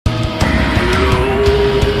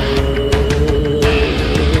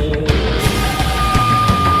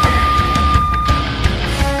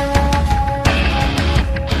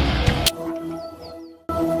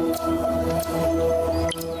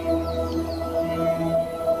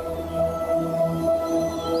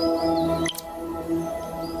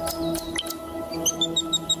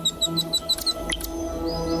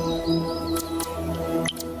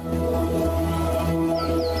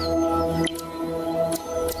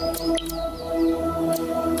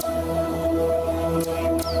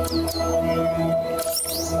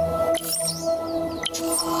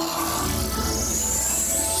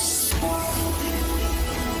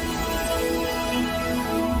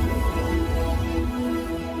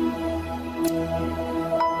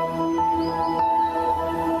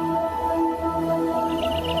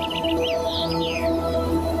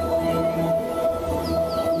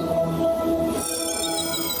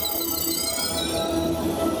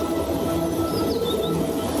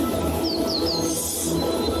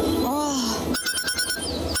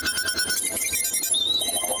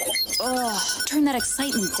that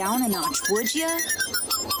excitement down a notch, would ya?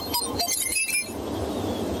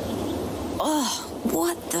 Oh,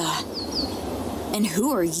 what the... And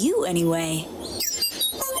who are you, anyway?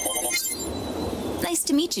 Nice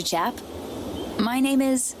to meet you, chap. My name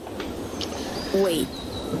is... Wait.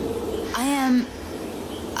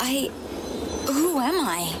 Who am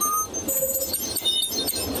I?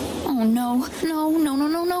 Oh no,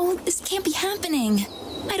 no. This can't be happening.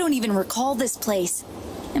 I don't even recall this place.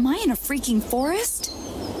 Am I in a freaking forest?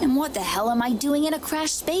 And what the hell am I doing in a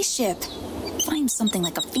crashed spaceship? If I'm something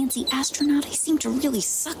like a fancy astronaut, I seem to really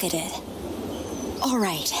suck at it.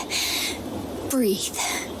 Alright. Breathe.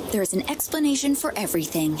 There's an explanation for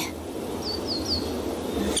everything.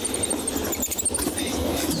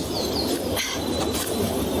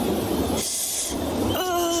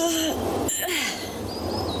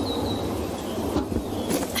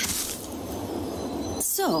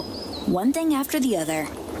 So, one thing after the other.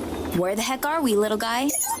 Where the heck are we, little guy?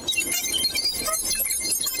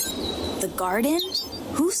 The garden?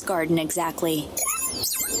 Whose garden exactly?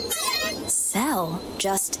 XEL?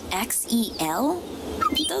 Just XEL?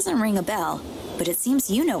 It doesn't ring a bell, but it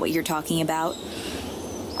seems you know what you're talking about.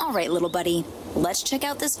 Alright, little buddy. Let's check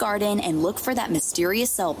out this garden and look for that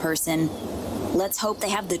mysterious XEL person. Let's hope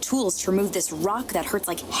they have the tools to remove this rock that hurts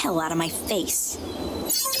like hell out of my face.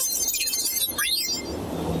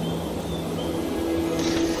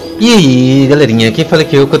 E aí, galerinha, quem fala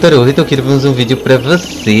aqui é o Kotaro, então eu queria fazer um vídeo pra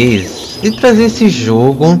vocês e trazer esse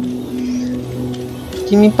jogo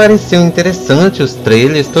que me pareceu interessante, os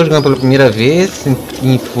trailers. Estou jogando pela primeira vez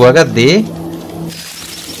em Full HD,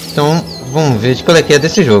 então vamos ver de qual é que é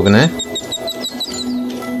desse jogo, né?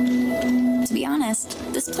 To be honest,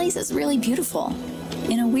 this place is really beautiful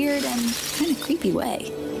in a weird and kind of creepy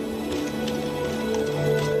way.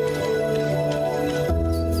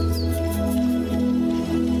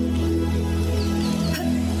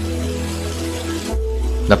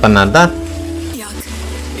 Dá pra nadar? Yuck.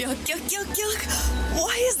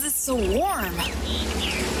 Why is this so warm?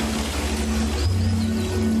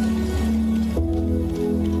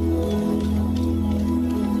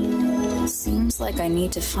 Seems like I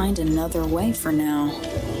need to find another way for now.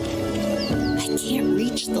 I can't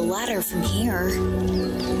reach the ladder from here.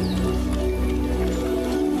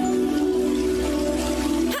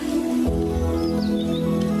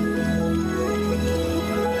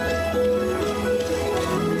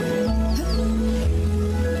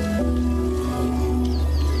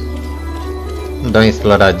 Dá uma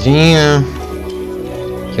exploradinha.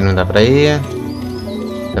 Aqui não dá pra ir.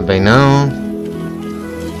 Também não.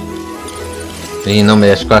 E não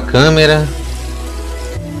mexe com a câmera.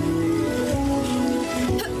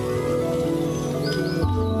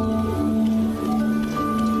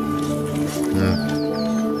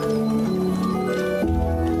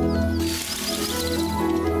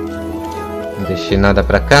 Não deixei nada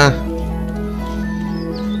pra cá.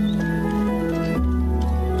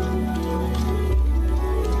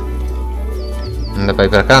 Não dá pra ir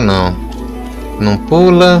pra cá, não. Não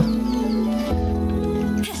pula.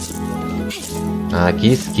 Ah, aqui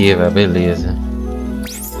esquiva, beleza.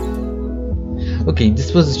 Ok,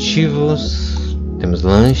 dispositivos. Temos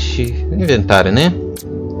lanche. Inventário, né?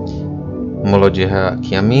 Mola de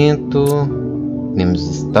hackeamento. Temos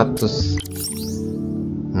status.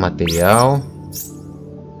 Material.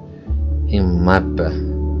 E mapa.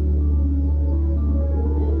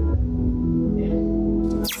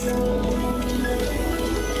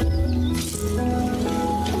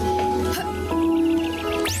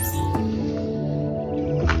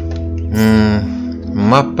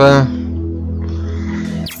 Mapa.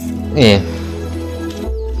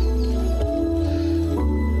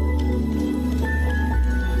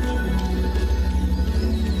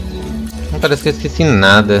 Não parece que eu esqueci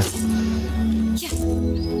nada.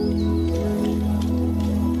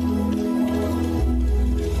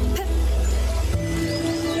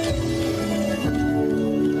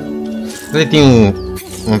 Ele tem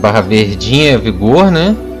uma barra verdinha, vigor,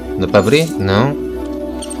 né? Dá pra abrir? Não.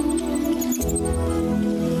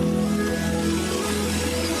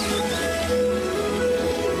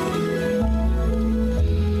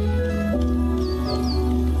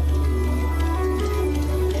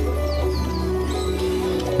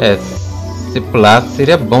 Se pular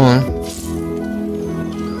seria bom, né?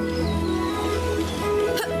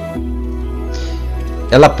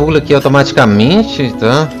 Ela pula aqui automaticamente,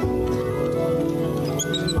 tá?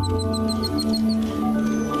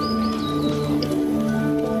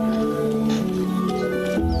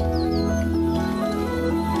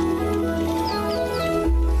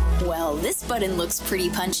 Well, this button looks pretty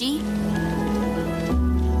punchy.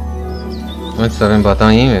 Onde está vendo o botão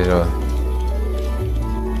aí, meu jovem?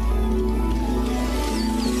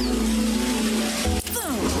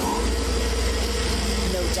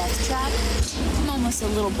 chap? I'm almost a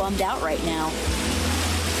little bummed out right now.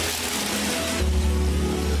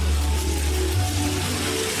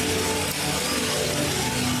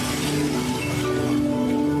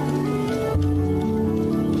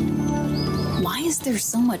 Why is there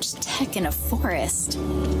so much tech in a forest?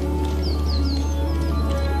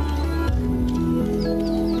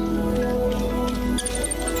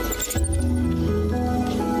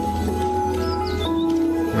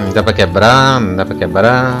 Dá pra quebrar, não dá pra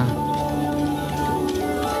quebrar.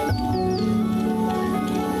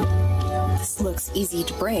 This looks easy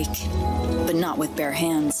to break, but not with bare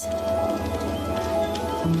hands.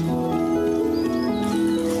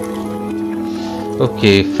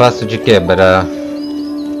 Ok, fácil de quebrar.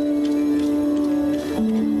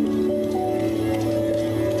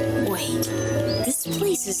 Wait, this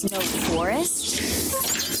place is no forest?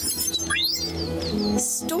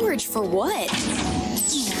 Storage for what?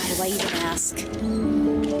 Why do I even ask? Ugh,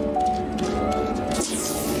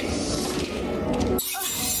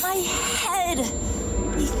 my head!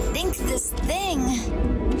 I think this thing...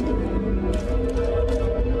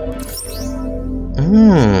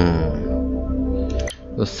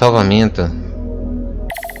 O salvamento.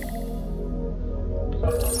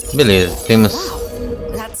 Beleza, temos... Wow,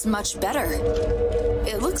 that's much better.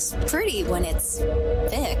 It looks pretty when it's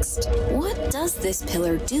fixed. What does this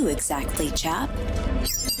pillar do exactly, chap?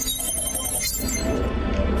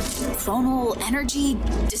 Chronal energy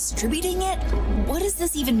distributing it? What does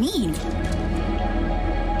this even mean?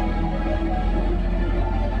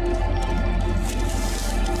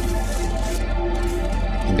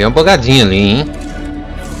 Deu uma bugadinha ali, hein?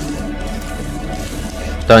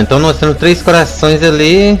 Então nós temos 3 corações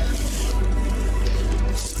ali.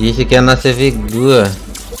 E esse aqui é a nossa figura.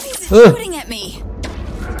 Shooting at me.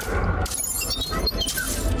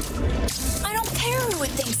 I don't care who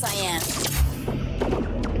it thinks I am.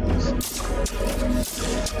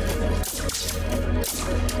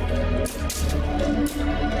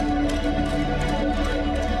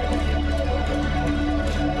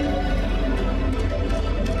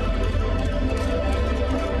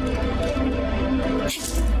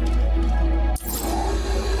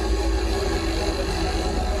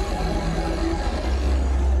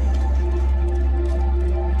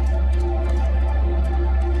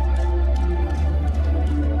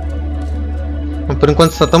 Por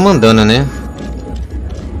enquanto só estamos andando, né?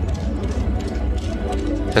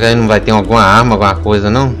 Será que não vai ter alguma arma, alguma coisa,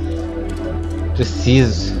 não?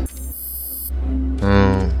 Preciso.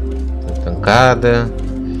 Tancada.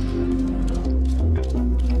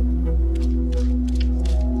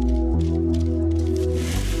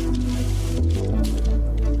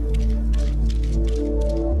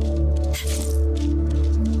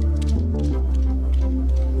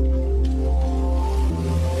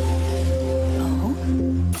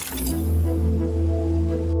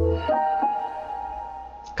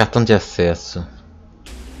 Cartão de acesso.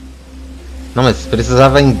 Não, mas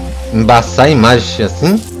precisava embaçar a imagem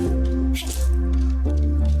assim?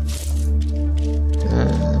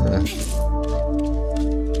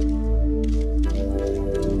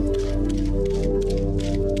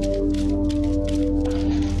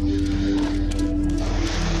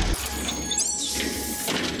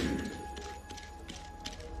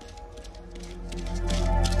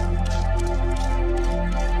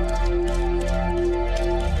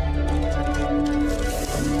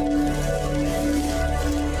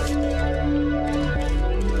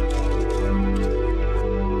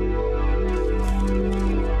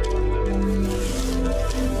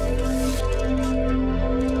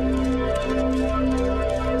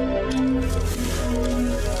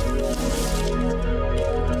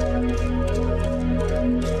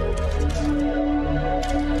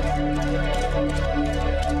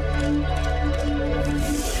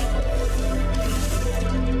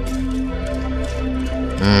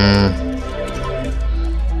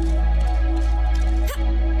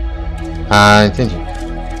 Ah, entendi.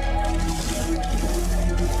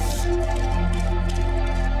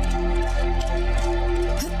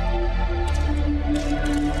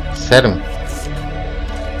 Sério?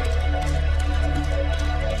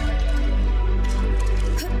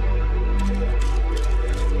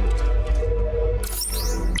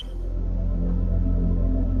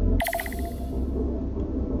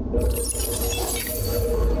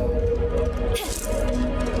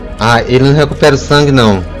 Ah, ele não recupera o sangue,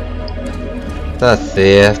 não. Tá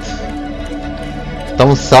certo.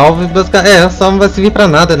 Então salve, basicamente. Só não vai servir pra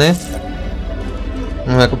nada, né?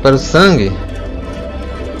 Não recupera o sangue.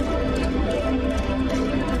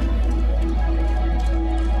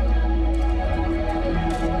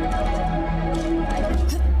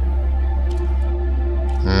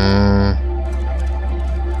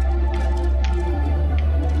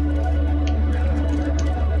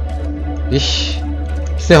 Ixi,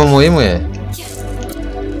 o que você arrumou aí, mulher?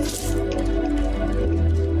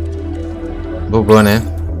 Bugou, né?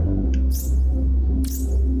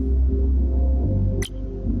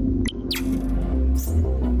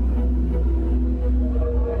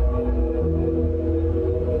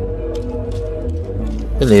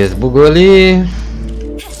 Beleza, bugou ali.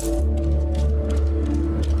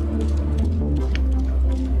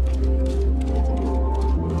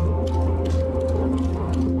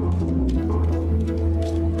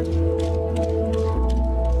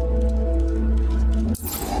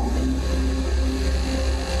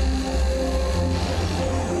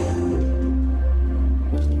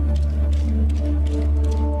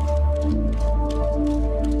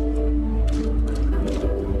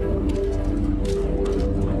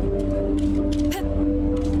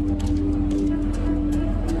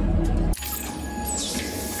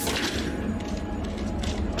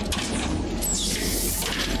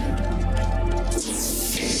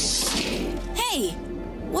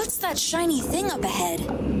 That shiny thing up ahead.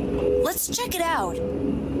 Let's check it out.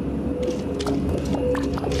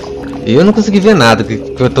 Eu não consegui ver nada,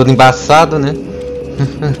 que eu tô embaçado, né?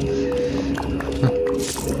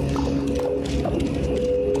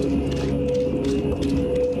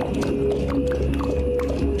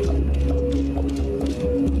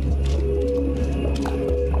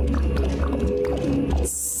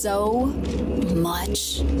 So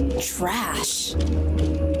much trash.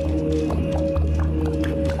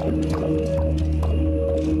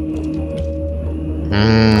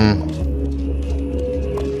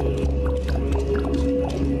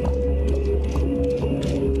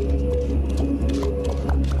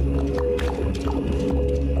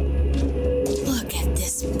 Look at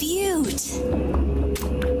this beaut.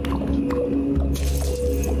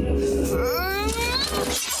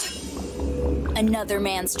 Another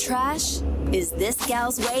man's trash is this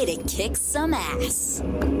gal's way to kick some ass.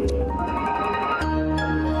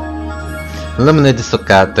 Lâmina de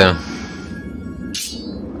sucata.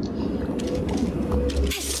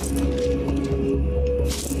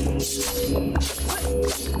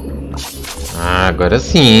 Ah, agora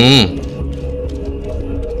sim.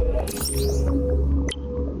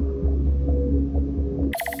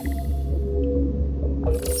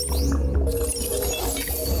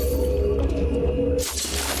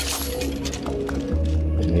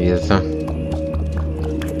 Beleza.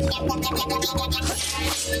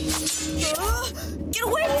 Get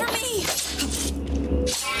away from me!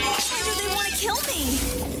 Why do they want to kill me?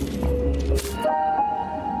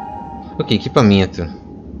 Ok, equipamento.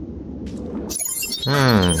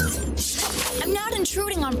 I'm not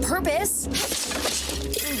intruding on purpose.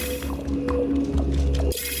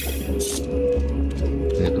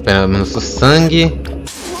 Recuperar nosso sangue.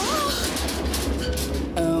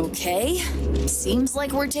 Okay, seems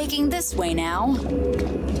like we're taking this way now.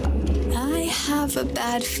 I have a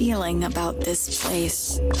bad feeling about this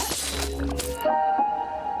place.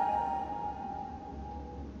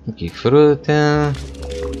 Ok, fruta.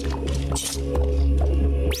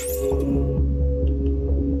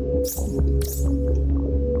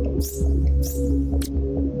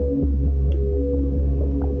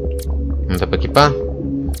 Não dá pra equipar?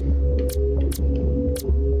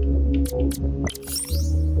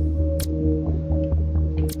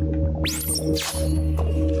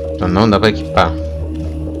 Então não dá pra equipar.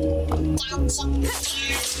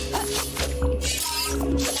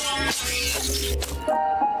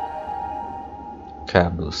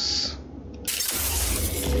 Cabos.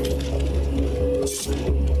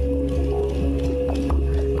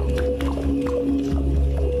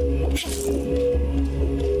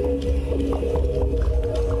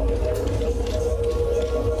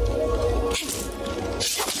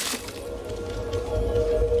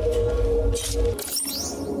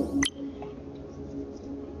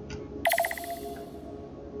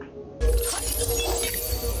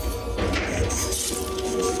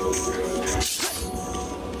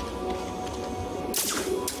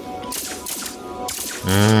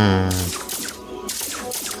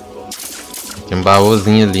 Tem um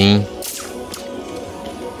baúzinho ali, hein?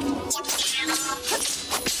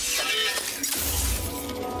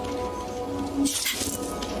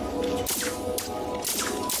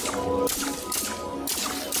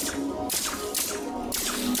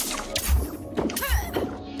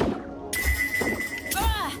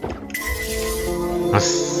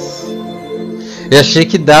 Nossa. Eu achei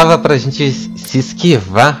que dava pra gente se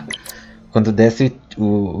esquivar quando desse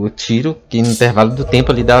o tiro, que no intervalo do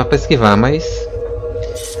tempo ali dava pra esquivar, mas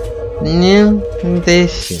não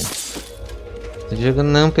deixa. O jogo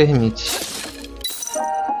não permite.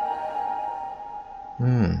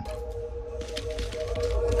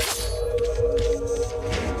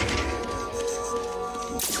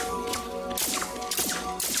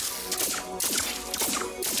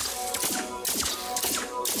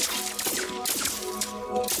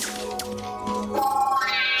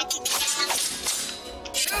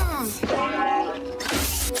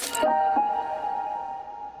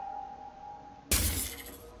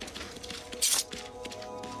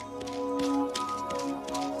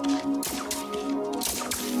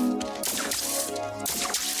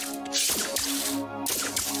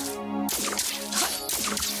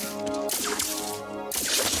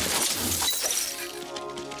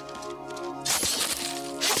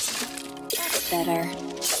 better.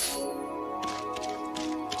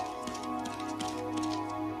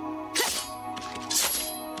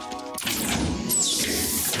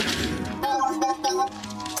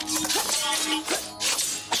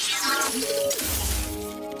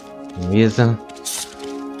 Beleza.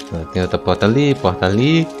 Tem outra porta ali, porta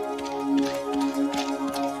ali.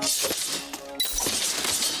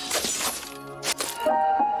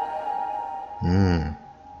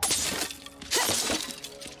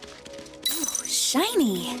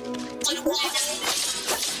 Shiny.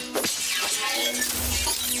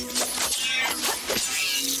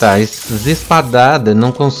 Tá, essas espadadas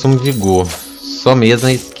não consomem vigor, só mesmo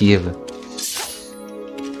a esquiva.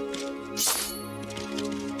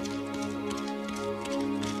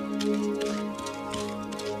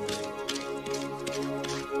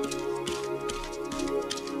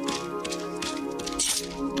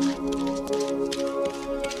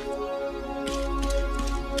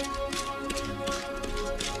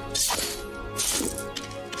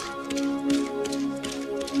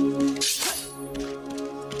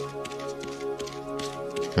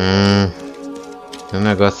 Tem um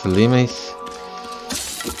negócio ali, mas...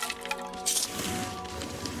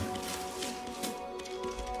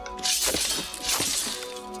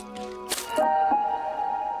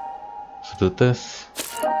 frutas.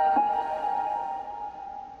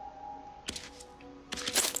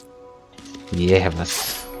 E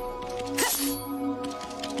ervas.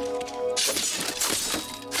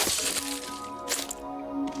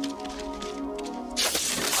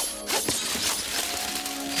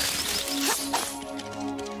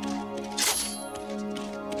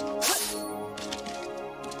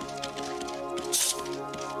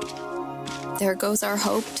 There goes our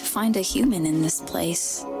hope to find a human in this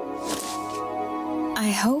place.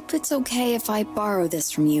 I hope it's okay if I borrow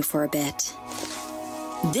this from you for a bit.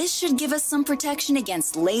 This should give us some protection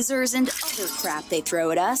against lasers and other crap they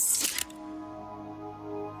throw at us.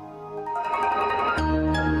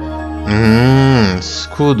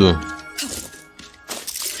 Escudo.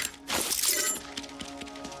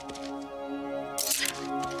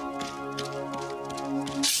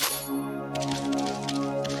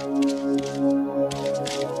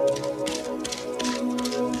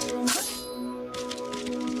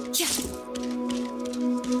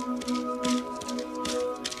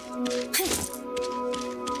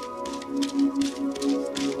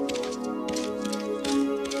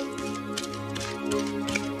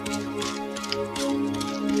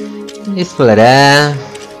 Explorar.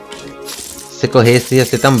 Se corresse ia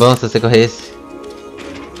ser tão bom se você corresse.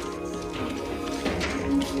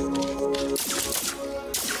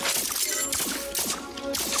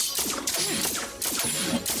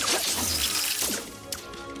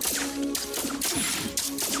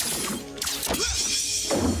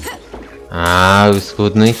 Ah, o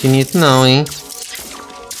escudo não é infinito não, hein?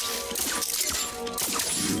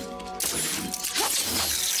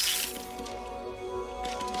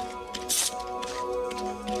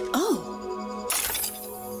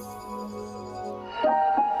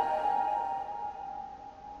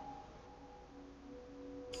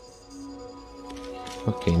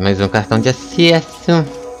 Ok, mais um cartão de acesso.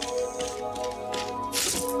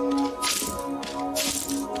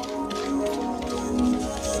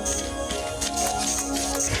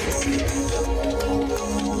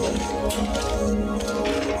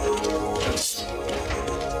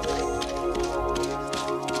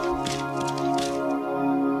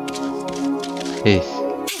 Esse.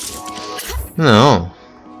 Não.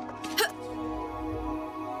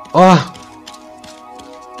 Ó. Oh.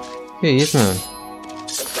 Que isso, mano?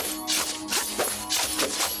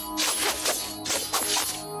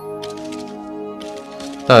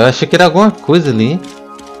 Tá, eu achei que era alguma coisa ali.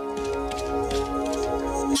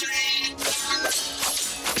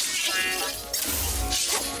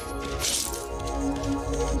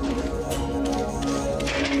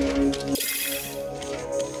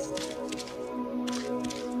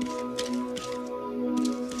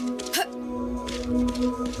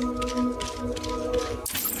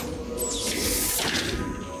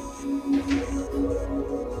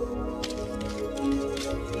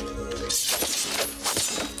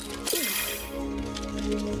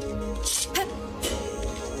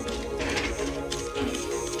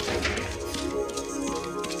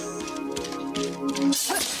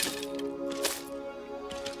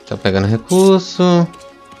 Tá pegando recurso.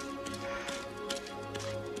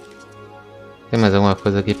 Tem mais alguma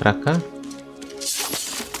coisa aqui pra cá?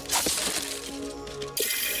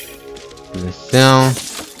 Ligação.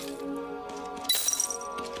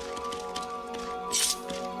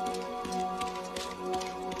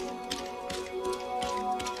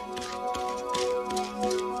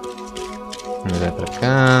 Vai pra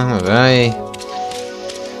cá, vai.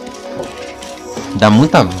 Dá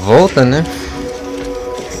muita volta, né?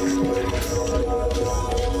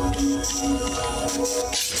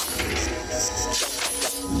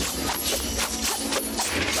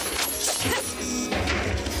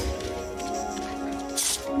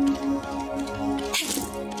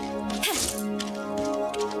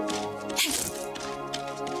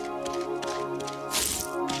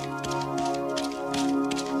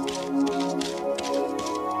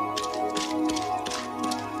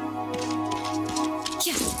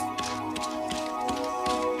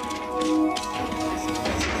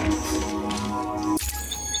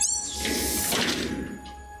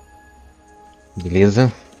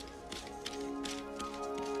 Beleza.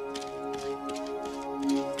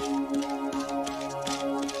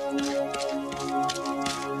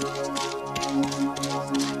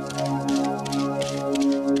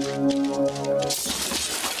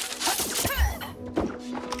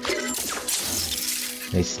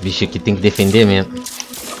 Esse bicho aqui tem que defender mesmo.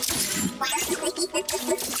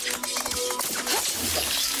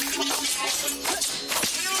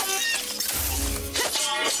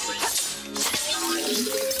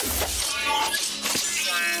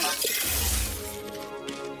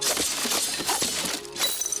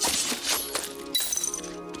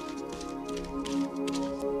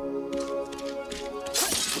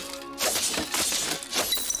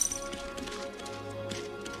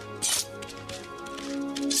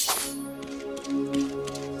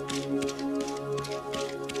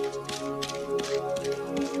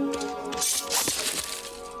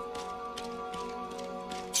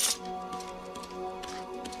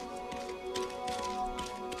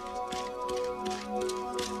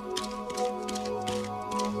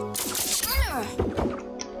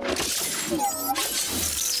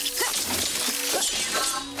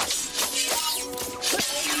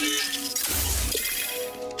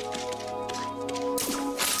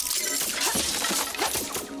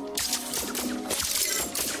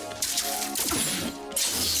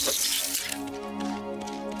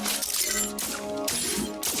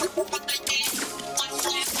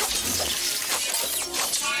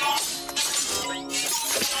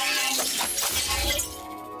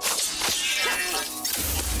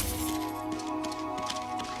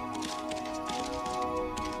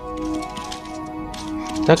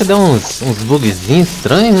 Só que dá uns bugzinhos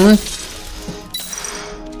estranhos, né?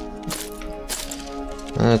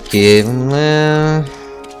 Ok,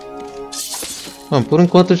 bom, por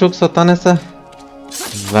enquanto o jogo só tá nessa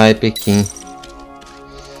vibe aqui.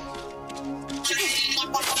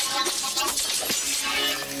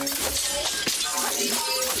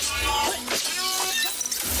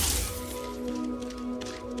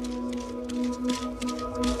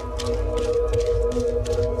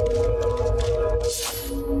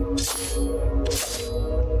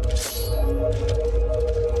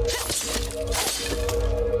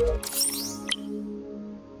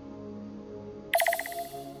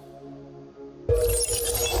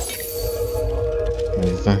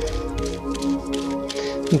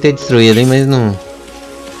 Tentei destruir ali, mas não.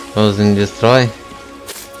 Sozinho destrói.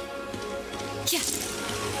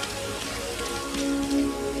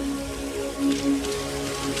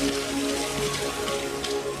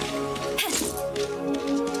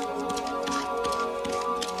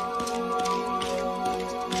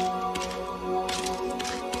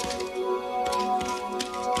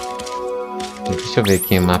 Deixa eu ver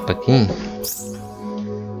aqui o mapa aqui.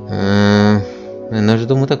 Não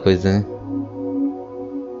ajudou muita coisa, né?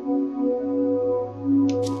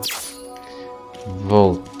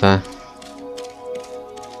 Voltar.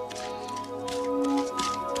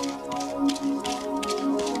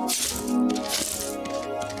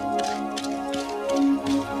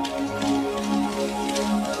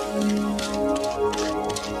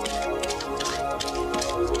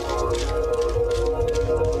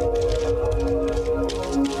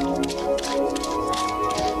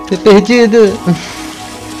 Tô perdido.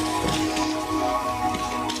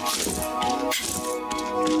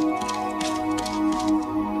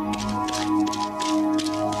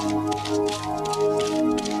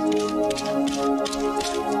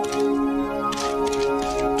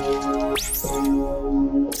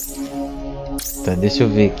 Tá, deixa eu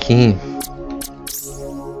ver aqui.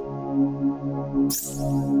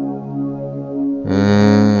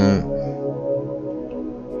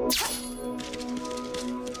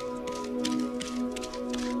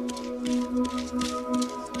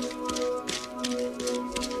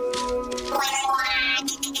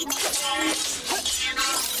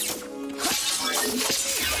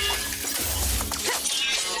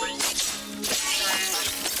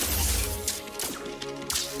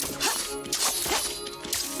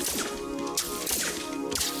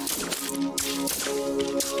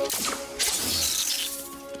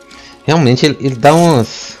 Realmente ele dá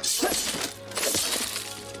uns...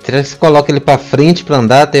 Será que você coloca ele pra frente pra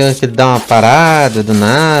andar, tem hora que ele dá uma parada do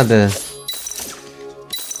nada?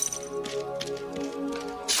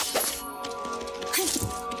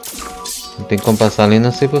 Não tem como passar ali,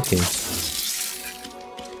 não sei porquê.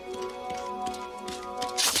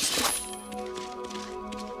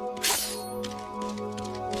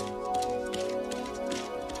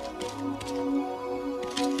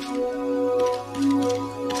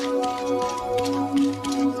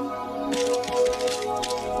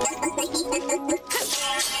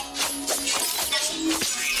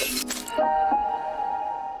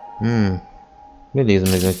 Beleza,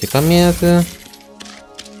 mais um equipamento.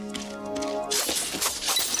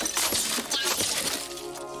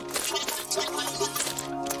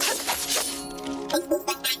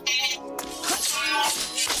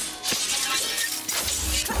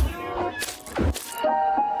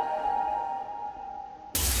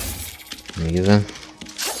 Beleza.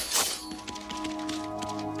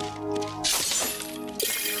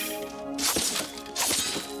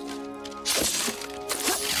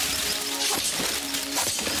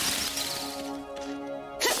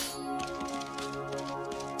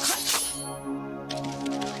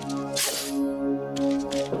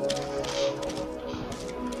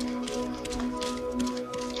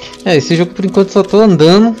 Esse jogo por enquanto só tô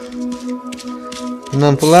andando.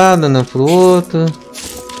 Andando pro lado, andando pro outro.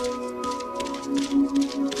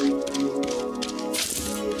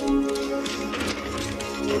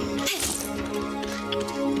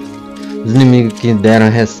 Os inimigos que deram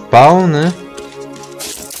respawn, né?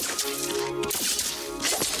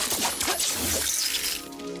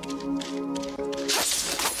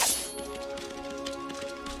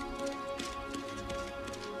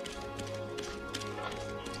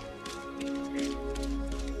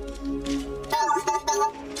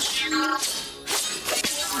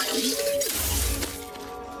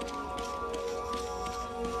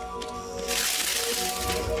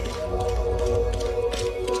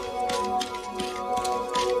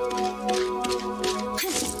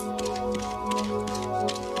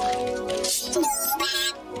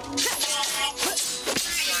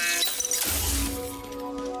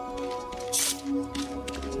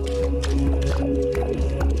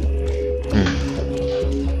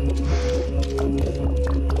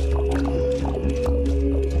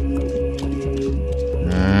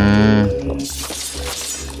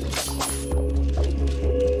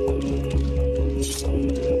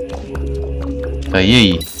 E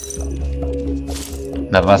aí?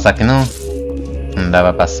 Dá pra passar aqui não? Não dá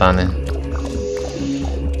pra passar, né?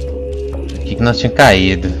 Aqui que nós tínhamos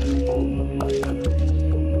caído.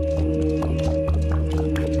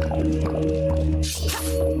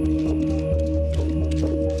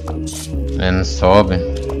 Não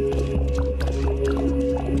sobe.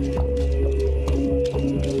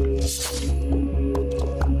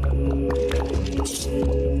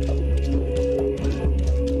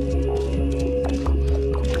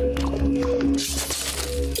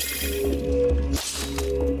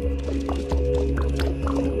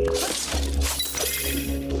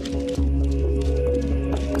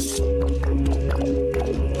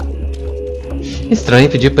 Estranho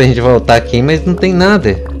pedir pra gente voltar aqui, mas não tem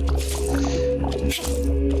nada.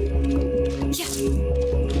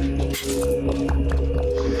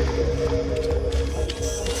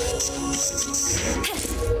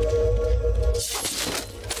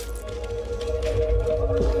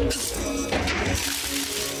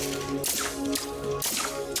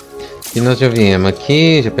 E nós já viemos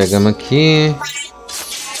aqui, já pegamos aqui.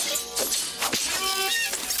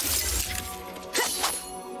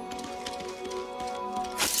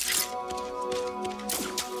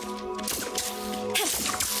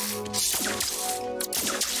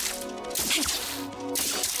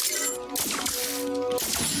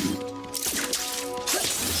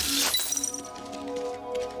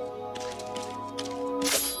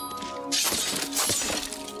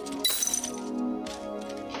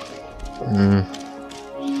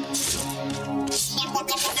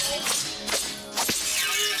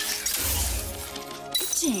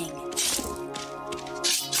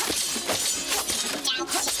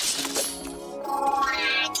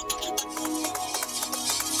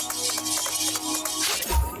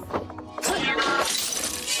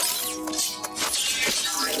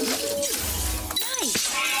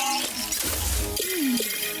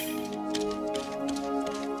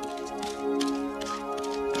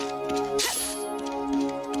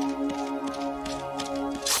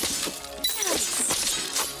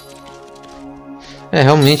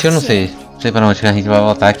 Realmente eu não sei. Não sei para onde que a gente vai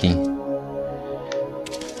voltar aqui.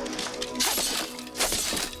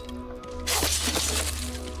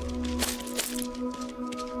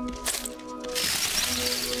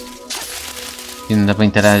 Aqui não dá pra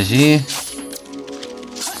interagir.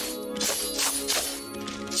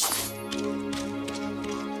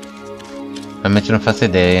 Realmente não faço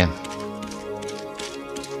ideia.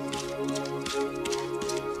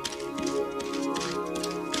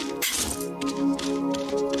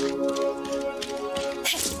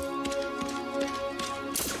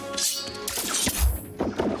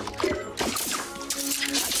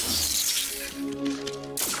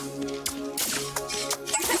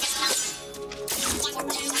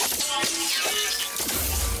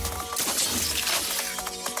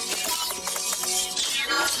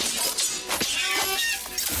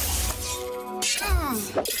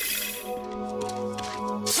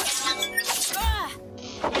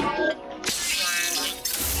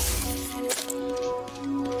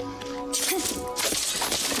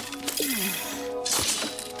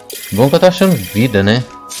 Bom que eu tô achando vida, né?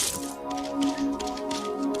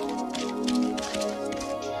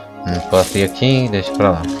 Não posso ir aqui, deixa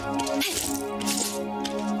pra lá.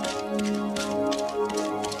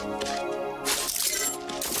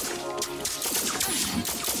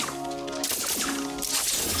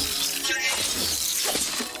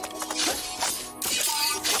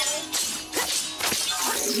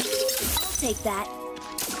 I'll take that.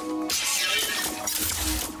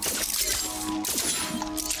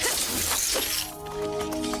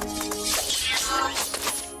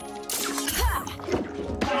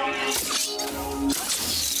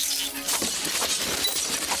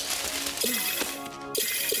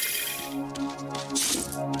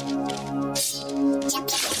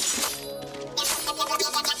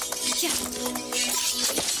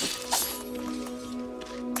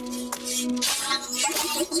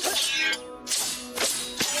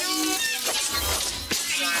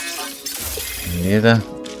 Beleza.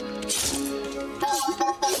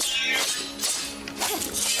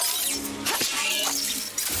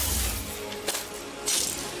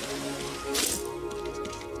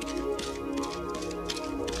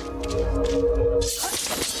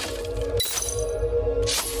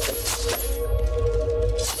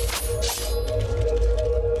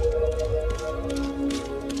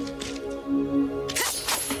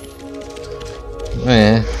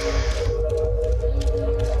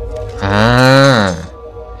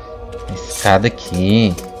 Escada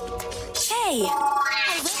aqui. Hey,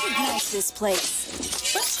 I recognize this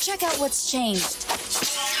place. Let's check out what's changed.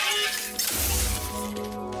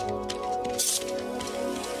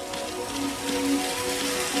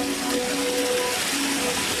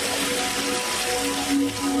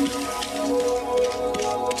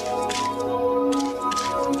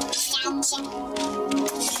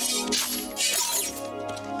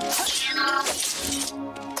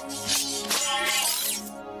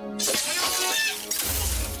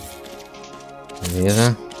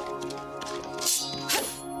 Beleza.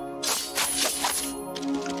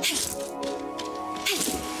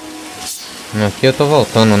 Aqui eu tô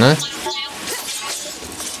voltando, né?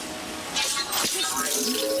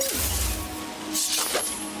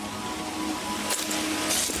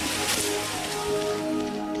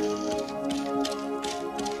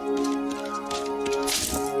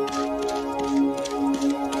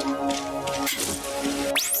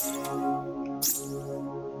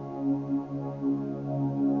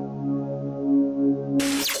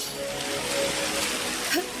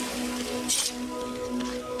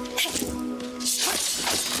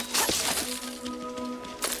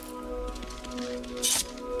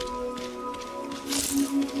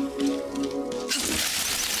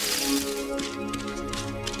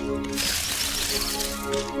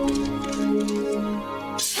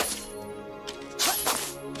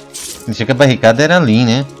 Achei que a barricada era ali,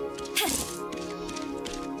 né?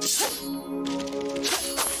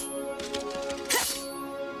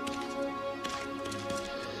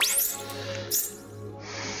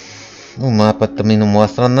 O mapa também não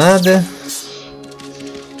mostra nada.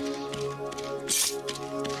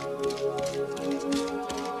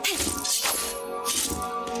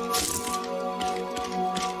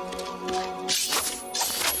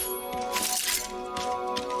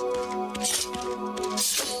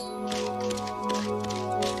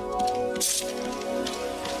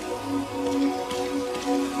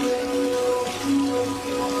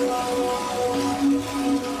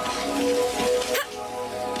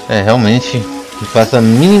 Realmente, não faço a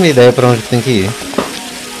mínima ideia para onde tem que ir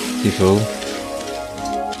esse jogo.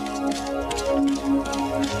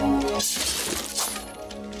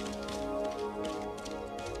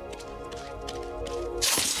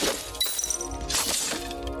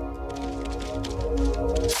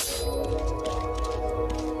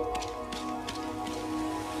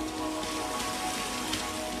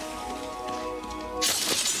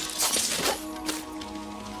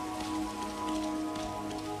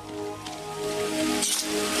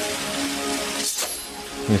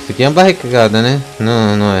 Esse aqui é uma barricada, né?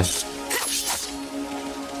 Não, não é.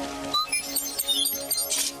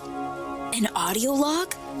 An audio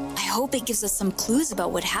log? I hope it gives us some clues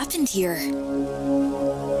about what happened here.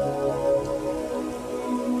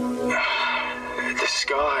 The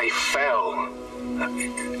sky fell.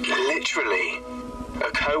 Literally.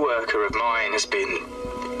 A co-worker of mine has been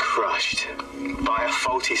crushed by a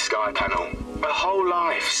faulty sky panel. A whole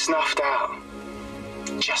life snuffed out.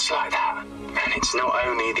 Just like that. And it's not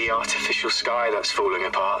only the artificial sky that's falling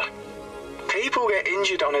apart. People get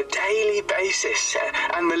injured on a daily basis,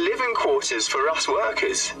 and the living quarters for us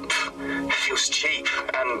workers feels cheap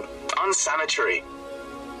and unsanitary.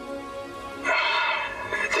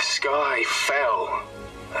 The sky fell.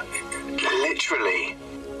 Literally.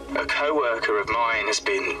 A co-worker of mine has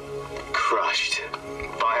been crushed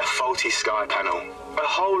by a faulty sky panel. A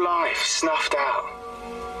whole life snuffed out.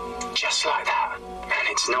 Just like that. And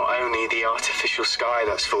it's not only the artificial sky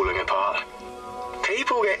that's falling apart.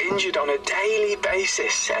 People get injured on a daily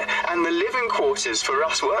basis, and the living quarters for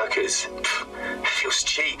us workers feels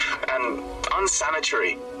cheap and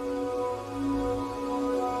unsanitary.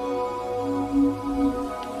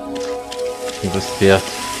 Tudo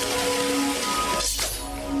certo.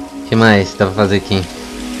 O que mais dá pra fazer aqui?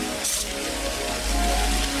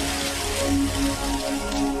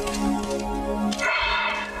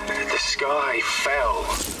 The sky fell.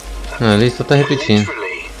 Ah, ali só tá repetindo.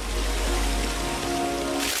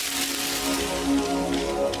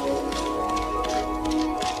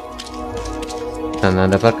 Tá,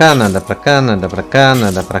 nada pra cá, nada pra cá, nada pra cá,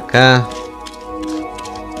 nada pra cá.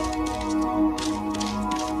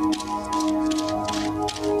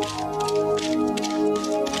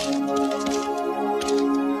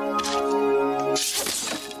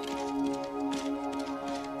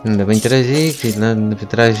 Não dá pra interagir, que não dá pra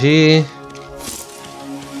interagir.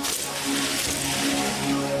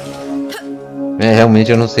 É,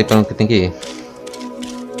 realmente eu não sei pra onde que tem que ir.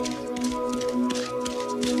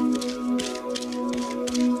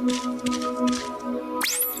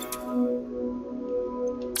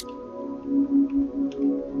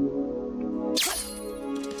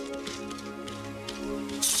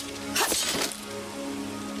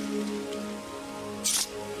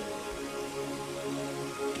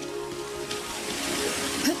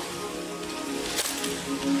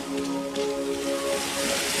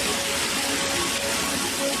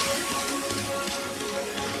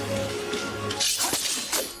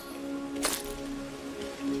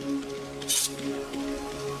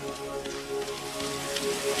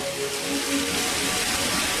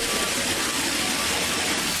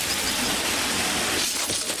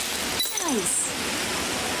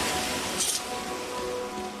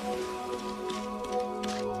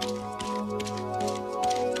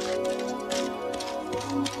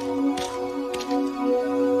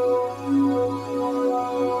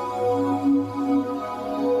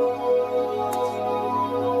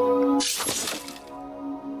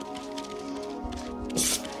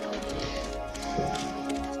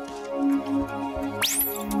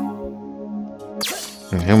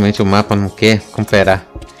 Realmente o mapa não quer cooperar.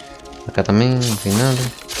 Cá também não tem nada.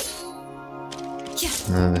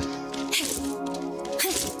 Nada.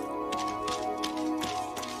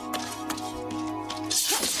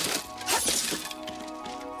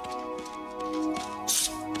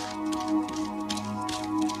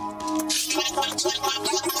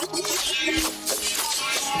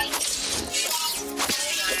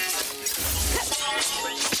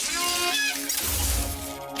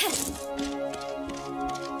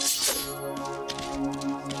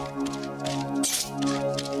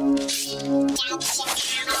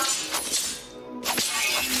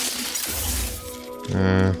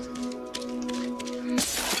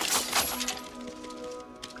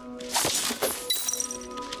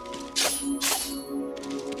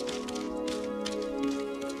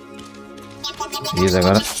 Isso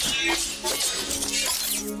agora.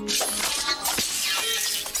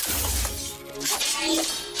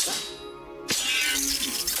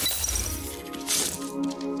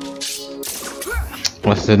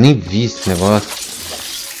 Nossa, eu nem vi esse negócio.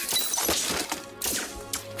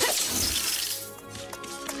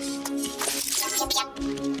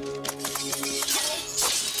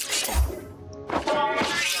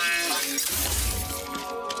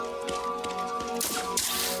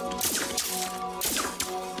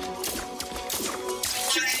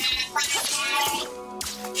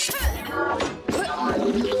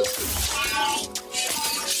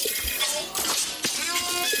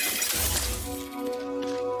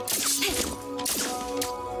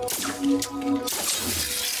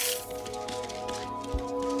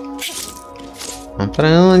 Vamos pra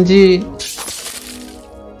onde?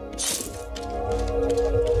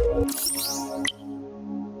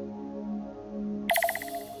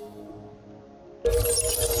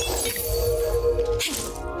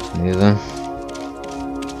 Beleza.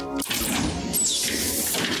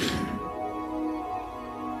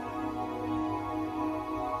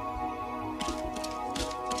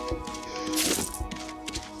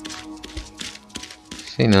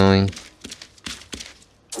 Sei não, hein.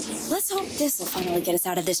 Let's hope this will finally get us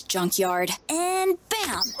out of this junkyard. And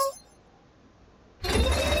bam!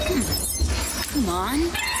 Come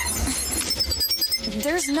on.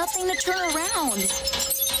 There's nothing to turn around.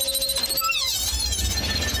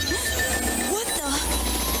 What the?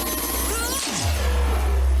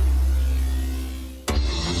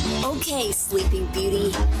 Okay, Sleeping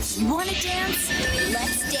Beauty. You wanna dance?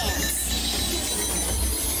 Let's dance.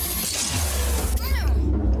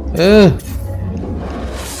 We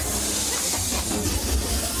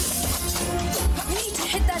need to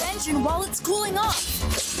hit that engine while it's cooling off.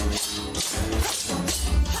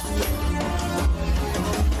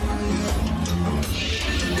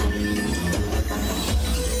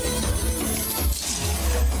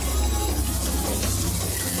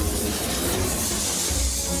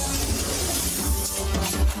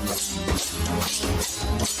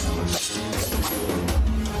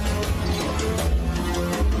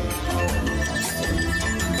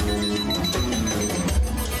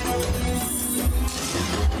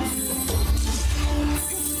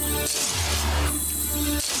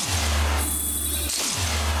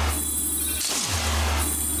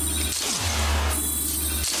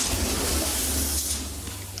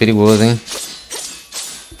 Perigoso, hein?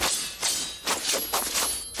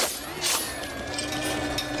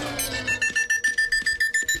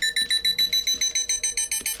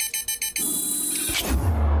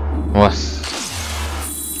 Nossa.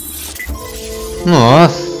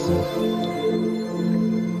 Nossa.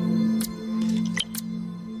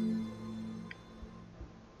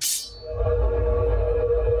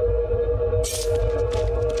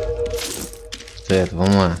 Certo,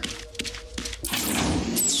 vamos lá.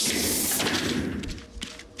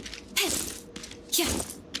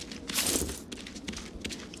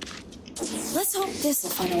 Let's hope this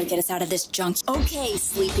will finally get us out of this junk. Okay,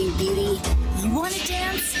 Sleeping Beauty. You wanna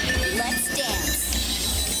dance? Let's dance.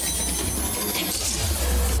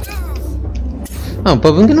 Ah, o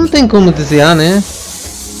problema é que não tem como desviar, né?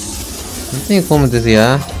 Não tem como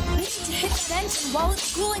desviar. We need to hit that engine while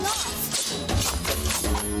it's cooling off.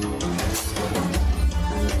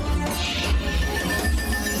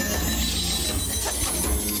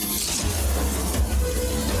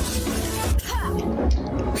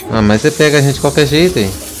 Ah, mas você pega a gente de qualquer jeito,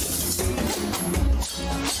 hein?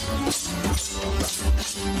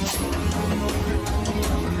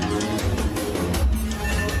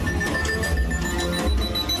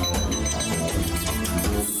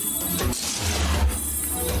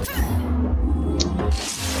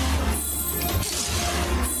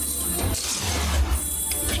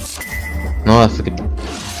 Nossa, que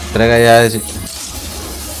pregaiagem.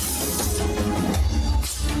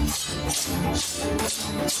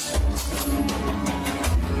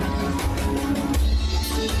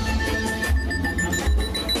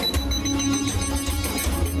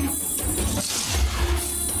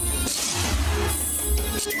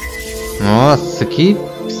 Nossa, que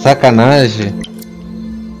sacanagem.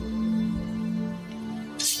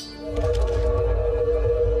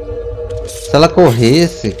 Se ela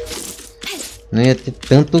corresse, não ia ter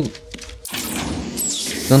tanto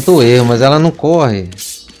erro, mas ela não corre.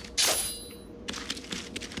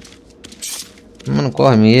 Mas não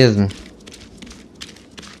corre mesmo.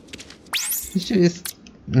 Deixa eu ver se...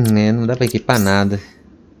 não dá pra equipar nada.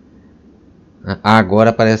 Ah,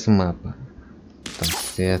 agora aparece o mapa. Tá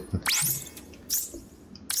certo.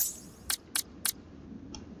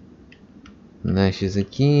 Nashes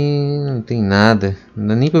aqui, não tem nada. Não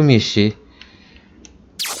dá nem pra mexer.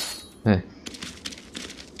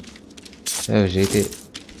 É o jeito.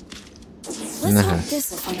 Let's hope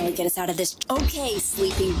this will finally get us out of this. Okay,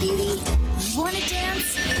 Sleeping Beauty. You wanna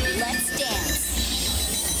dance? Let's dance.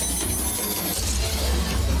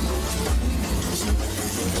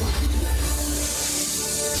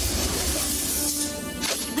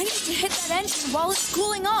 I need to hit that engine while it's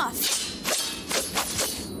cooling off.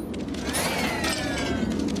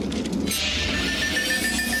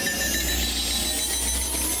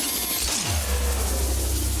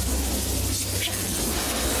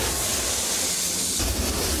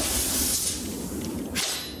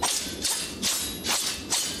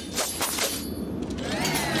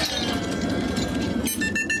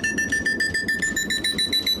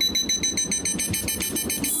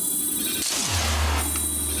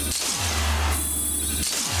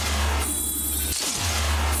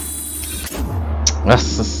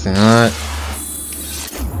 Nossa senhora.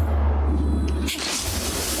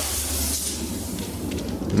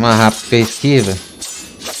 uma rápida esquiva.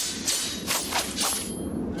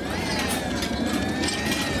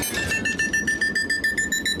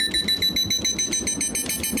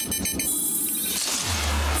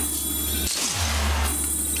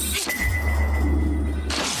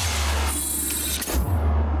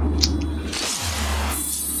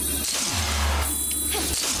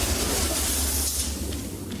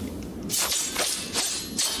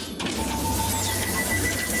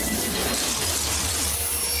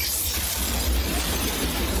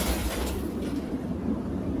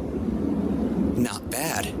 Not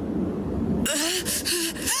bad.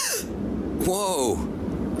 Whoa!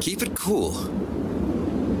 Keep it cool.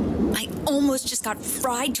 I almost just got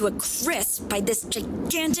fried to a crisp by this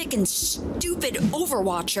gigantic and stupid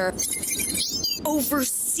overwatcher.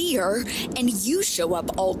 Overseer, and you show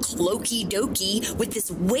up all cloaky-dokey with this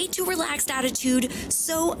way too relaxed attitude.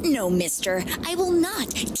 So, no, mister, I will not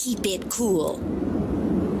keep it cool.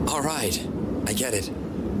 All right, I get it.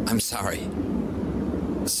 I'm sorry.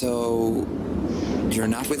 So, you're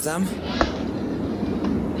not with them?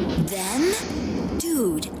 Them?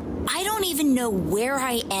 Dude, I don't even know where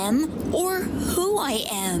I am or who I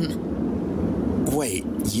am. Wait,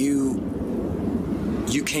 you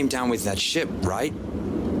came down with that ship, right?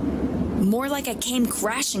 More like I came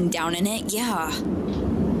crashing down in it, yeah.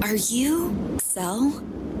 Are you, XEL?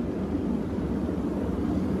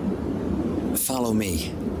 Follow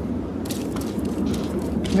me.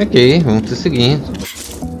 Ok, vamos te seguir.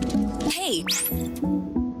 Hey,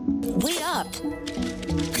 wait up.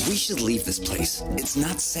 We should leave this place. It's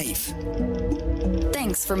not safe.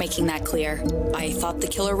 Thanks for making that clear. I thought the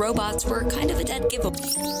killer robots were kind of a dead giveaway.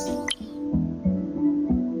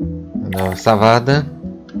 Salvada.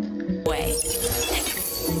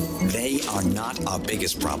 They are not our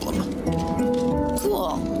biggest problem.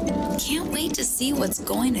 Cool. Can't wait to see what's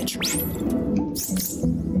going to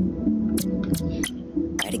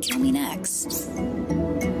try to kill me next.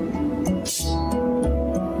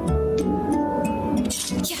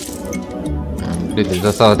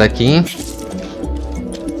 Beleza, salva daqui.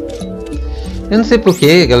 Eu não sei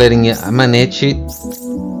porquê, galerinha, a manete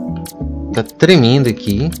tá tremendo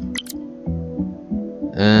aqui.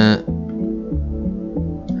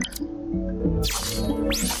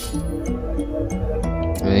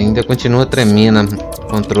 Ainda continua tremendo o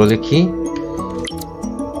controle aqui.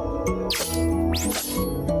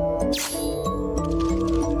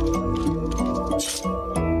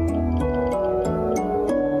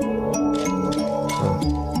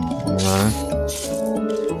 Vamos lá.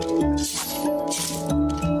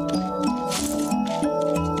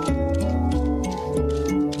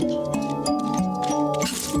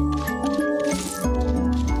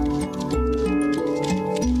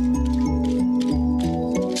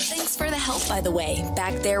 By the way,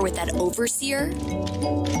 back there with that overseer?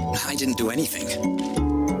 I didn't do anything.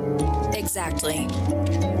 Exactly.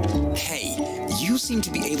 Hey, you seem to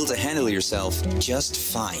be able to handle yourself just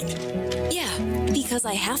fine. Yeah, because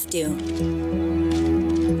I have to.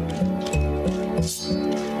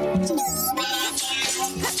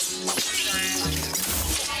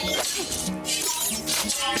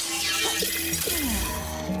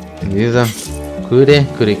 Beleza. Cure.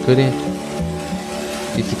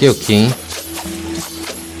 Isso aqui é o quê, hein?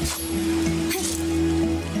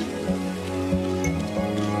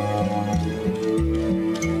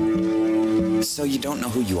 So you don't know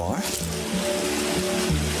who you are?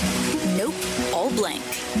 Nope, all blank.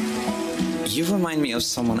 You remind me of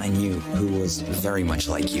someone I knew who was very much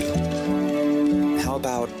like you. How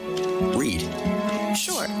about Reid?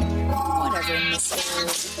 Sure. Whatever, Mr.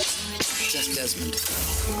 Just Desmond.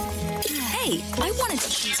 Hey, I wanted to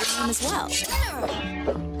choose your name as well.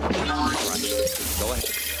 Go ahead.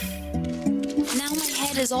 Now my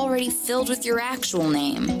head is already filled with your actual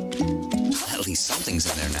name. At least something's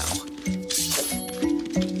in there now.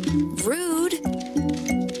 Rude.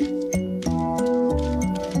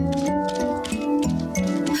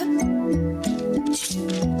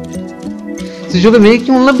 Esse jogo é meio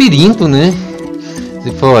que um labirinto, né?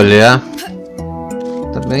 Se for olhar.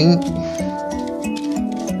 Tá bem.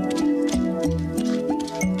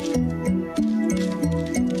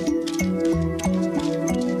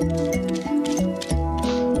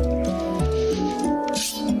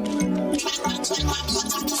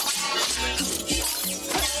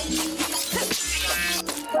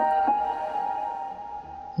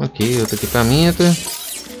 Ok, outro equipamento.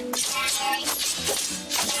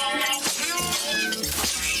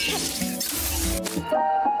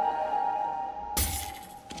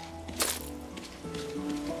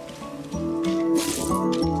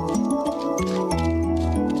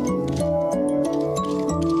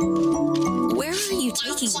 Where are you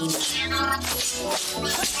taking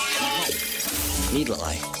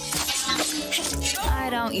Needle-eye. I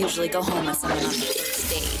don't usually go home with someone on the first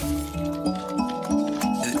date.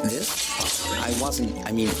 This? I wasn't.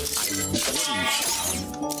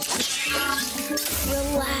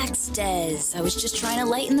 Relax, Des. I was just trying to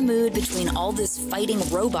lighten the mood between all this fighting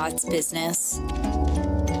robots business.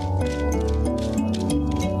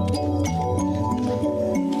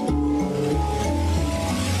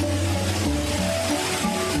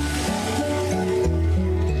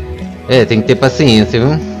 É, tem que ter paciência, viu?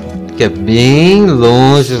 Que é bem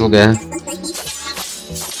longe o lugar.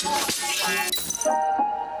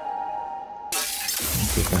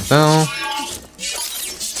 Aqui, cartão.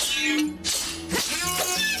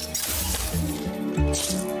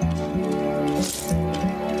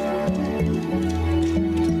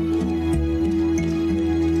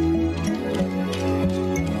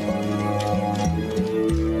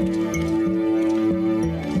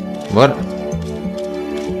 Bora.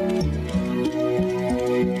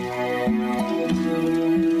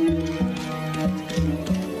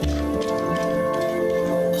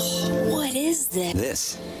 What is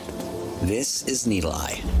this? This is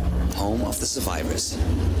Needle-eye, home of the survivors.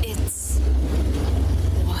 It's...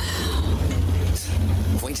 wow.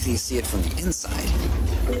 Wait till you see it from the inside.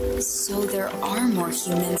 So there are more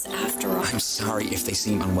humans after all. I'm sorry if they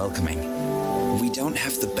seem unwelcoming. We don't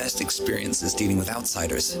have the best experiences dealing with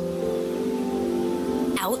outsiders.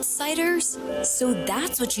 Outsiders? So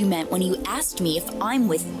that's what you meant when you asked me if I'm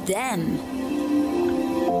with them.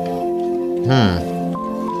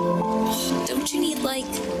 Don't you need, like,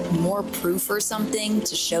 more proof or something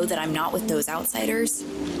to show that I'm not with those outsiders?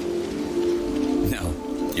 No,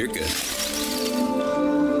 you're good.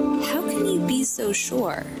 How can you be so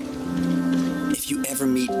sure? If you ever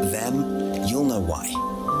meet them, you'll know why.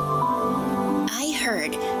 I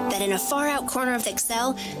heard that in a far-out corner of the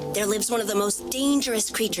XEL, there lives one of the most dangerous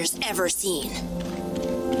creatures ever seen.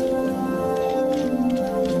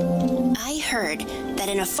 I heard that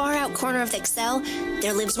in a far-out corner of the XEL,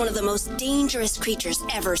 there lives one of the most dangerous creatures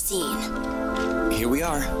ever seen. Here we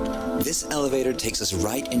are. This elevator takes us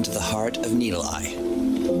right into the heart of Needle-eye.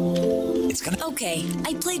 It's gonna... Okay,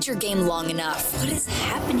 I played your game long enough. What is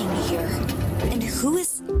happening here? And who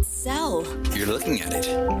is XEL? You're looking at it.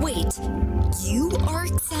 Wait, you are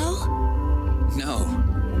XEL? No,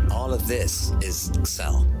 all of this is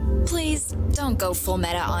XEL. Please, don't go full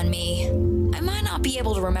meta on me. I might not be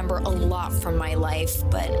able to remember a lot from my life,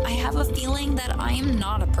 but I have a feeling that I am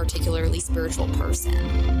not a particularly spiritual person.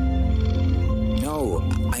 No,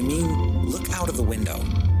 I mean, look out of the window.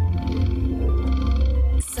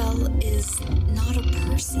 XEL is not a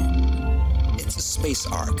person. It's a space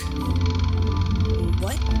ark.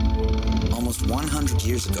 What? Almost 100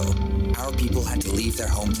 years ago, our people had to leave their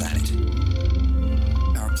home planet.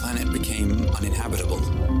 Our planet became uninhabitable,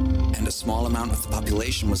 and a small amount of the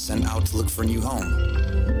population was sent out to look for a new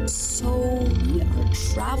home. So, we are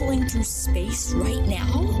traveling through space right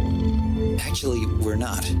now? Actually, we're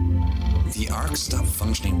not. The ark stopped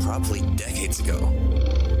functioning properly decades ago,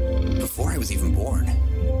 before I was even born.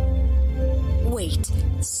 Wait,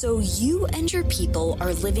 so you and your people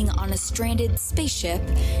are living on a stranded spaceship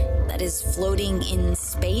that is floating in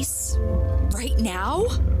space right now?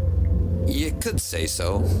 You could say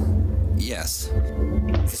so. Yes.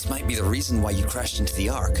 This might be the reason why you crashed into the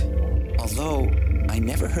ark. Although, I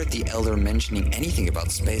never heard the Elder mentioning anything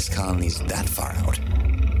about space colonies that far out.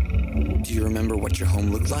 Do you remember what your home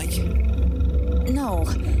looked like? No,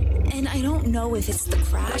 and I don't know if it's the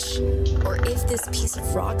crash, or if this piece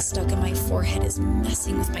of rock stuck in my forehead is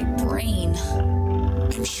messing with my brain.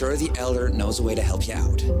 I'm sure the Elder knows a way to help you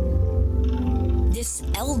out. This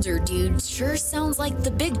Elder dude sure sounds like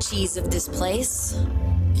the big cheese of this place.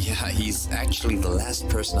 Yeah, he's actually the last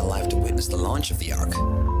person alive to witness the launch of the ark.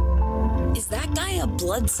 Is that guy a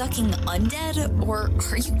blood-sucking undead, or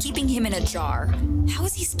are you keeping him in a jar? How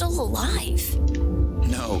is he still alive?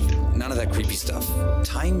 No, none of that creepy stuff.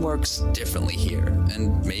 Time works differently here,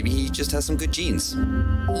 and maybe he just has some good genes.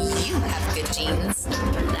 You have good genes,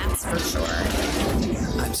 that's for sure.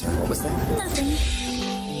 I'm sorry, what was that? Nothing.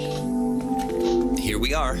 Here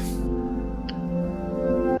we are.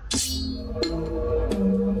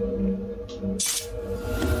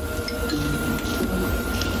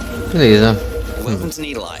 Beleza. Welcome to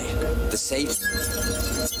Needle-eye, the safe...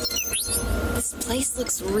 This place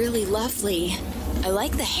looks really lovely. I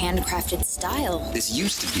like the handcrafted style. This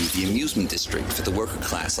used to be the amusement district for the worker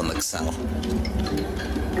class on the XEL.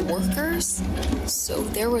 Workers? So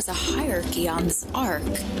there was a hierarchy on this ark.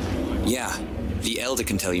 Yeah, the Elder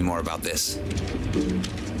can tell you more about this.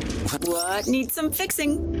 What needs some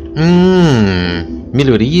fixing?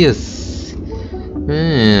 Melhorias.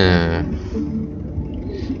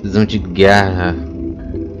 Visão de garra.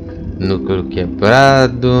 Núcleo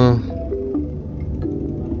quebrado.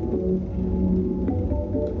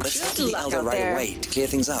 Let's talk to the elder right away to clear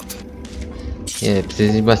things up. É,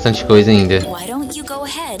 precisa de bastante coisa ainda. Why don't you go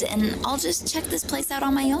ahead and I'll just check this place out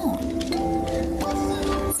on my own.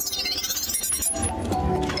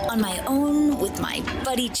 On my own with my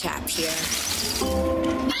buddy chap here.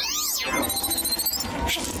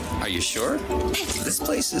 Are you sure? This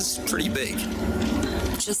place is pretty big.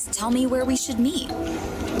 Just tell me where we should meet.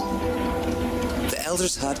 The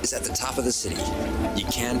elder's hut is at the top of the city. You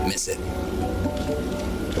can't miss it.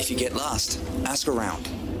 If you get lost, ask around.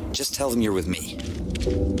 Just tell them you're with me.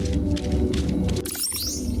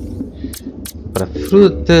 Para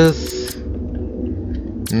frutas.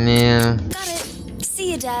 Né. Got it.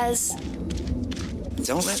 See you, Des.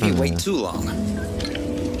 Don't let me wait too long.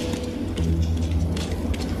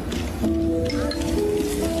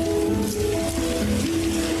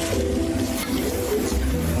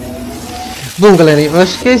 Bom, galera, eu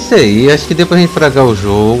acho que é isso aí. Acho que deu pra gente fragar o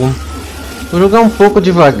jogo. Vou jogar um pouco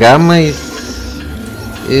devagar, mas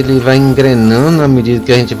ele vai engrenando à medida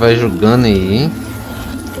que a gente vai jogando aí.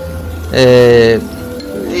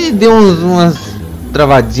 E deu umas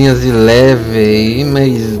travadinhas de leve aí,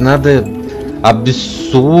 mas nada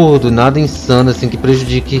absurdo, nada insano assim que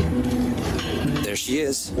prejudique. There she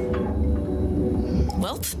is.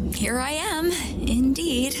 Well, here I am,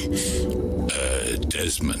 indeed.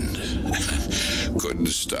 Desmond. Couldn't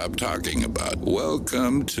stop talking about.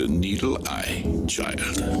 Welcome to Needle Eye,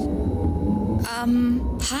 child.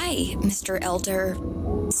 Hi, Mr. Elder.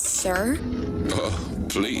 Sir? Oh,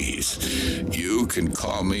 please. You can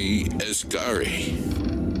call me Esgari.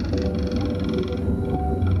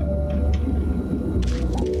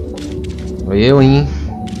 Oi, eu, hein?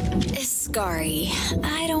 Iscari.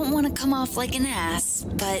 I don't want to come off like an ass,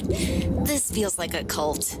 but this feels like a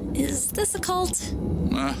cult. Is this a cult?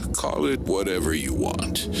 Call it whatever you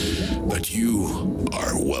want, but you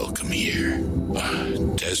are welcome here.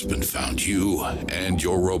 Desmond found you and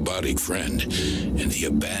your robotic friend in the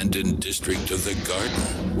abandoned district of the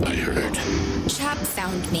garden, I heard. Chap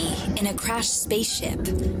found me in a crashed spaceship,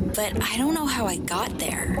 but I don't know how I got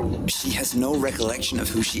there. She has no recollection of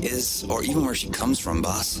who she is or even where she comes from,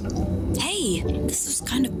 boss. Hey, this was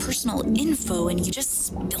kind of personal info and you just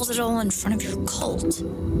spilled it all in front of your cult.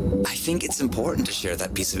 I think it's important to share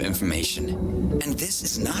that piece of information. And this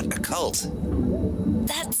is not a cult.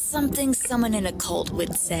 That's something someone in a cult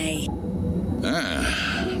would say.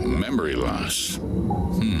 Memory loss.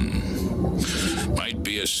 Might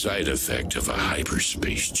be a side effect of a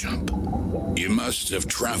hyperspace jump. You must have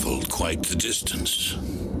traveled quite the distance.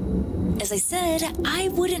 As I said, I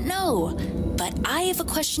wouldn't know. But I have a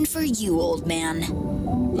question for you, old man.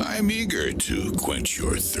 I'm eager to quench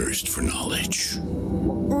your thirst for knowledge.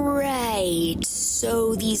 Right.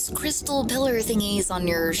 So these crystal pillar thingies on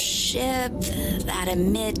your ship that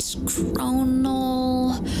emit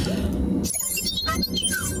chronal...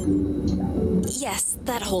 Yes,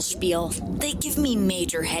 that whole spiel. They give me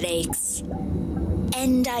major headaches.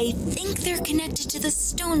 And I think they're connected to the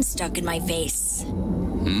stone stuck in my face.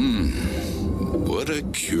 What a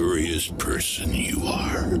curious person you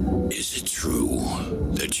are. Is it true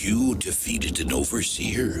that you defeated an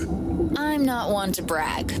overseer? I'm not one to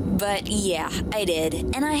brag, but yeah, I did,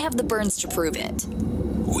 and I have the burns to prove it.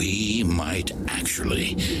 We might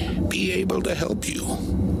actually be able to help you.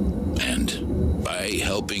 And by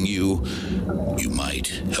helping you, you might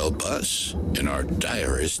help us in our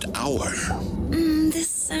direst hour. This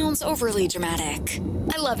sounds overly dramatic.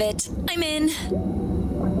 I love it. I'm in.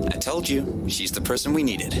 I told you, she's the person we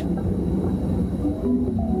needed.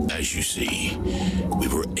 As you see, we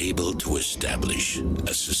were able to establish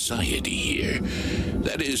a society here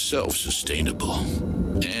that is self-sustainable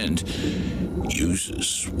and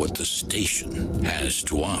uses what the station has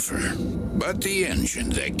to offer. But the engine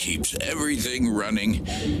that keeps everything running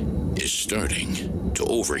is starting to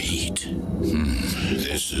overheat.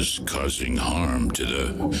 This is causing harm to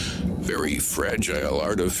the very fragile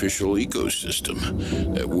artificial ecosystem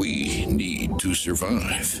that we need to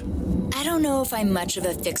survive. I don't know if I'm much of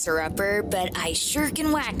a fixer-upper, but I sure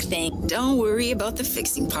can whack things. Don't worry about the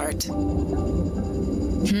fixing part.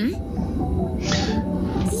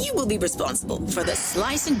 You will be responsible for the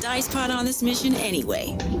slice and dice part on this mission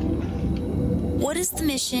anyway. What is the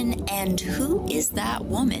mission, and who is that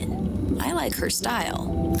woman? I like her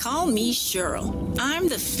style. Call me Cheryl. I'm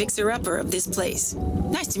the fixer-upper of this place.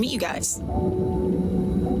 Nice to meet you guys.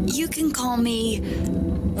 You can call me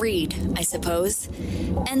Reid, I suppose.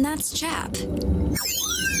 And that's Chap.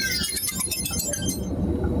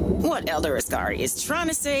 What Elder Ascari is trying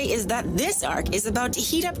to say is that this arc is about to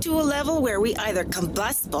heat up to a level where we either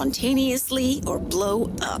combust spontaneously or blow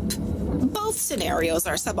up. Both scenarios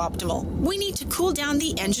are suboptimal. We need to cool down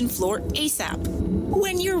the engine floor ASAP.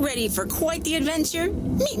 When you're ready for quite the adventure,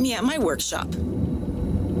 meet me at my workshop.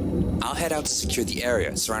 I'll head out to secure the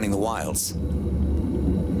area surrounding the wilds.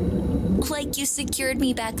 Like you secured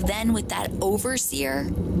me back then with that overseer?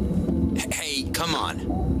 Hey, come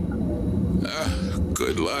on.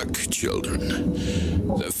 Good luck, children.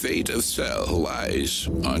 The fate of XEL lies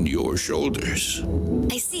on your shoulders.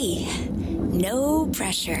 I see. No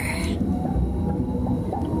pressure.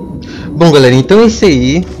 Bom, galera, então é isso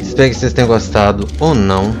aí. Espero que vocês tenham gostado ou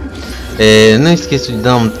não. Não esqueça de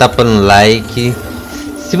dar um tapa no like.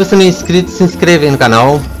 Se você não é inscrito, se inscreve aí no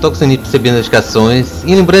canal. Toca o sininho para receber notificações.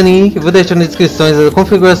 E lembrando aí que eu vou deixar nas descrições as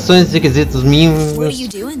configurações e requisitos mínimos. What are you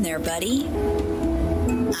doing there, buddy?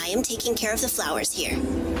 I am taking care of the flowers here.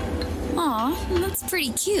 Aw, that's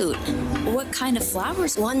pretty cute. What kind of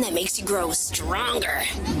flowers? One that makes you grow stronger.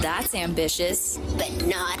 That's ambitious. But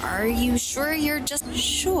not. Are you sure you're just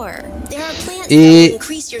sure? There are plants that will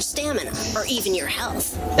increase your stamina or even your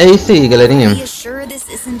health. É isso aí, galerinha. Are you sure this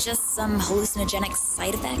isn't just some hallucinogenic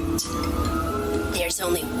side effect? There's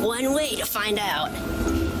only one way to find out.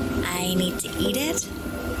 I need to eat it?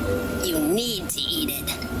 You need to eat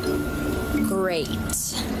it. Great.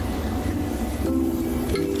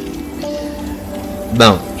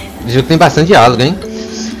 Bom, o jogo tem bastante diálogo, hein?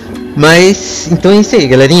 Mas, então é isso aí,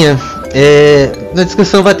 galerinha. Na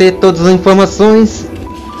descrição vai ter todas as informações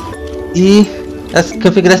e as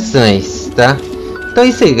configurações, tá? Então é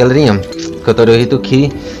isso aí, galerinha. Reid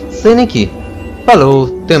aqui, saindo aqui.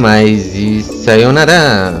 Falou, até mais e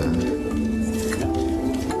sayonara!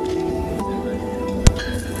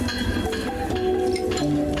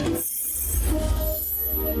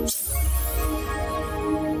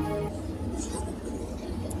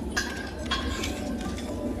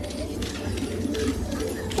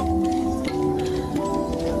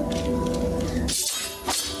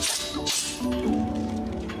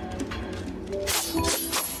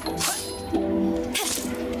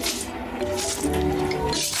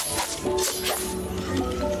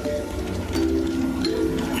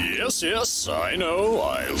 Yes, I know.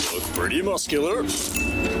 I look pretty muscular.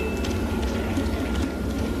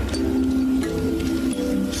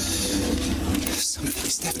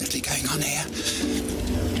 Something's definitely going on here.